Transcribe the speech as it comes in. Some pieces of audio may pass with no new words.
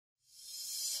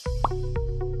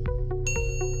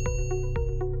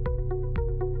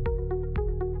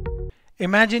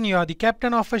Imagine you are the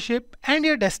captain of a ship and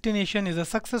your destination is a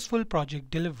successful project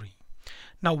delivery.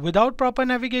 Now, without proper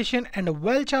navigation and a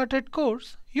well-charted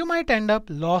course, you might end up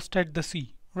lost at the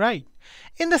sea, right?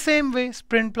 In the same way,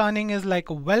 sprint planning is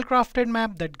like a well-crafted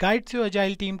map that guides your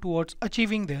agile team towards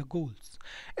achieving their goals.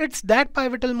 It's that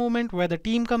pivotal moment where the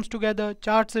team comes together,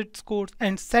 charts its course,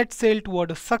 and sets sail toward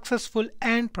a successful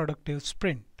and productive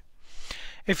sprint.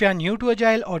 If you are new to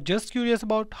Agile or just curious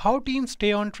about how teams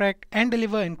stay on track and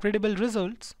deliver incredible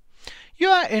results, you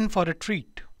are in for a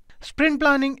treat. Sprint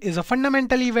planning is a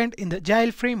fundamental event in the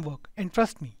Agile framework, and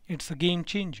trust me, it's a game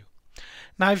changer.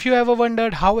 Now, if you ever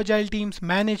wondered how Agile teams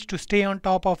manage to stay on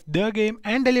top of their game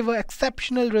and deliver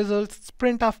exceptional results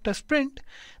sprint after sprint,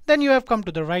 then you have come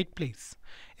to the right place.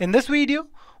 In this video,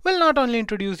 we'll not only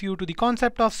introduce you to the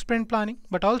concept of sprint planning,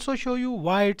 but also show you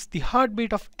why it's the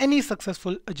heartbeat of any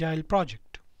successful Agile project.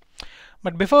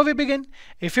 But before we begin,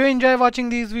 if you enjoy watching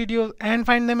these videos and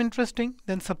find them interesting,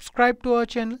 then subscribe to our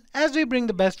channel as we bring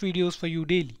the best videos for you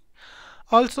daily.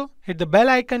 Also, hit the bell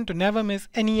icon to never miss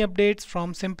any updates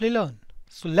from Simplilearn.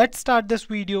 So let's start this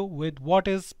video with what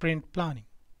is sprint planning.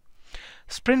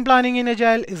 Sprint planning in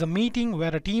Agile is a meeting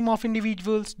where a team of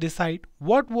individuals decide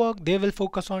what work they will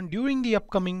focus on during the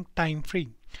upcoming time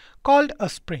frame, called a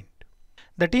sprint.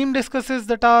 The team discusses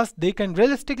the tasks they can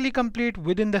realistically complete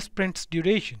within the sprint's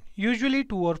duration, usually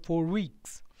 2 or 4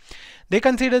 weeks. They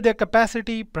consider their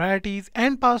capacity, priorities,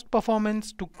 and past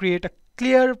performance to create a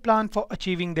clear plan for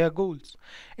achieving their goals.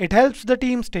 It helps the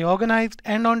team stay organized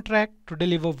and on track to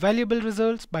deliver valuable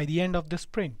results by the end of the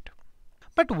sprint.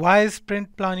 But why is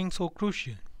sprint planning so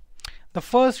crucial? The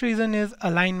first reason is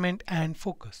alignment and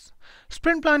focus.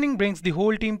 Sprint planning brings the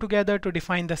whole team together to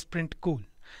define the sprint goal.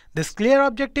 This clear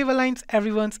objective aligns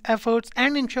everyone's efforts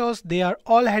and ensures they are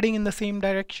all heading in the same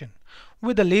direction.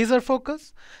 With a laser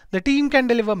focus, the team can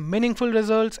deliver meaningful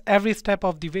results every step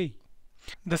of the way.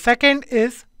 The second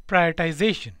is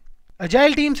prioritization.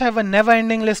 Agile teams have a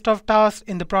never-ending list of tasks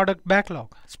in the product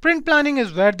backlog. Sprint planning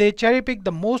is where they cherry-pick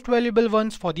the most valuable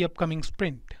ones for the upcoming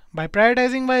sprint. By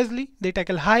prioritizing wisely, they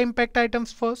tackle high-impact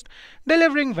items first,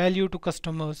 delivering value to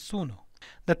customers sooner.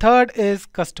 The third is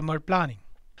customer planning.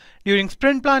 During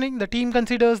sprint planning, the team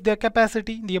considers their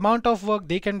capacity, the amount of work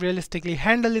they can realistically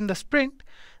handle in the sprint.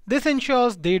 This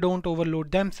ensures they don't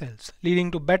overload themselves,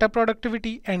 leading to better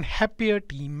productivity and happier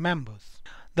team members.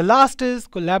 The last is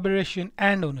collaboration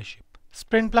and ownership.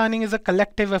 Sprint planning is a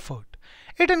collective effort.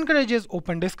 It encourages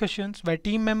open discussions where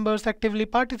team members actively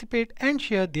participate and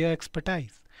share their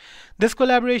expertise. This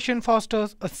collaboration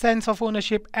fosters a sense of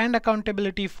ownership and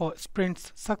accountability for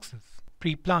sprint's success.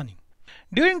 Pre-planning.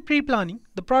 During pre-planning,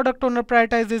 the product owner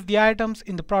prioritizes the items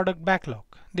in the product backlog.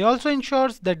 They also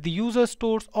ensures that the user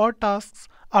stores or tasks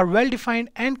are well defined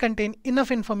and contain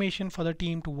enough information for the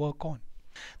team to work on.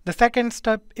 The second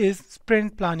step is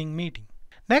sprint planning meeting.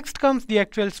 Next comes the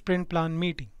actual sprint plan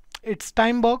meeting. It's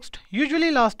time-boxed,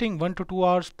 usually lasting 1 to 2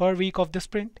 hours per week of the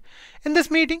sprint. In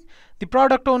this meeting, the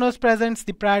product owner presents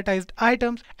the prioritized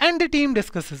items and the team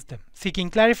discusses them, seeking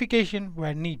clarification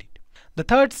where needed. The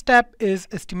third step is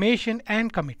estimation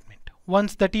and commitment.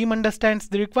 Once the team understands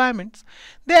the requirements,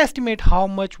 they estimate how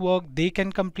much work they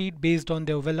can complete based on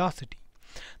their velocity.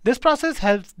 This process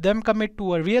helps them commit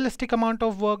to a realistic amount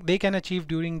of work they can achieve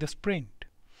during the sprint.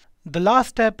 The last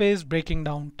step is breaking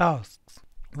down tasks.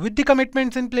 With the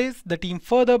commitments in place, the team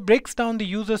further breaks down the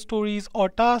user stories or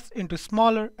tasks into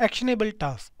smaller, actionable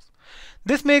tasks.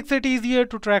 This makes it easier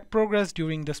to track progress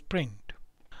during the sprint.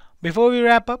 Before we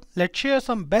wrap up, let's share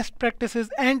some best practices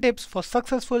and tips for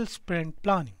successful sprint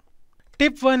planning.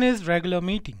 Tip 1 is regular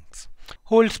meetings.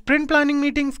 Hold sprint planning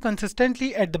meetings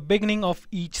consistently at the beginning of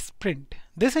each sprint.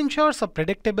 This ensures a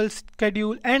predictable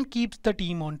schedule and keeps the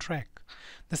team on track.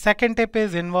 The second tip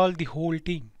is involve the whole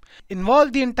team.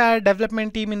 Involve the entire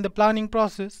development team in the planning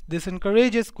process. This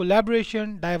encourages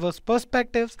collaboration, diverse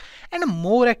perspectives, and a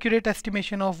more accurate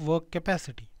estimation of work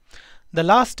capacity. The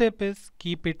last tip is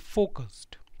keep it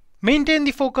focused. Maintain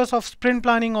the focus of sprint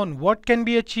planning on what can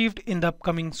be achieved in the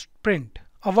upcoming sprint.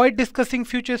 Avoid discussing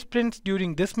future sprints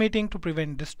during this meeting to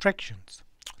prevent distractions.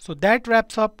 So that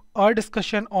wraps up our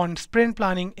discussion on sprint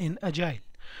planning in Agile.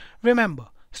 Remember,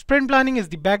 sprint planning is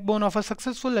the backbone of a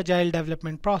successful Agile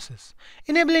development process,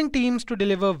 enabling teams to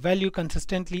deliver value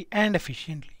consistently and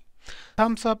efficiently.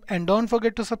 Thumbs up and don't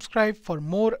forget to subscribe for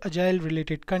more Agile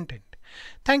related content.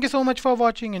 Thank you so much for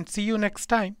watching and see you next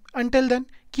time. Until then,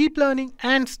 keep learning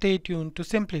and stay tuned to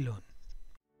Simplilearn.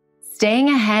 Staying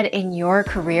ahead in your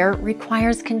career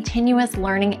requires continuous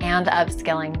learning and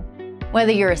upskilling.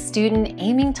 Whether you're a student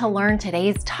aiming to learn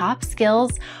today's top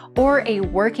skills or a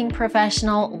working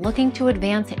professional looking to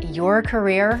advance your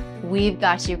career, we've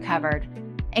got you covered.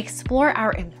 Explore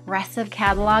our impressive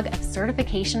catalog of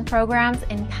certification programs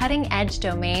in cutting-edge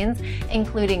domains,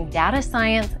 including data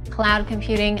science, cloud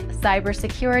computing,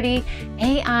 cybersecurity,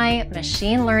 AI,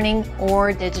 machine learning,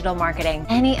 or digital marketing.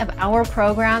 Any of our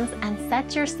programs and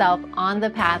set yourself on the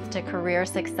path to career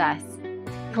success.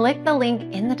 Click the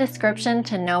link in the description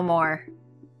to know more.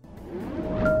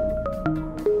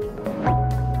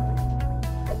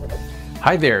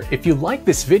 Hi there, if you like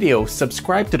this video,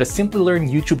 subscribe to the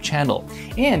Simplilearn YouTube channel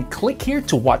and click here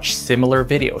to watch similar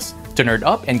videos. To nerd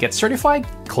up and get certified,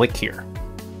 click here.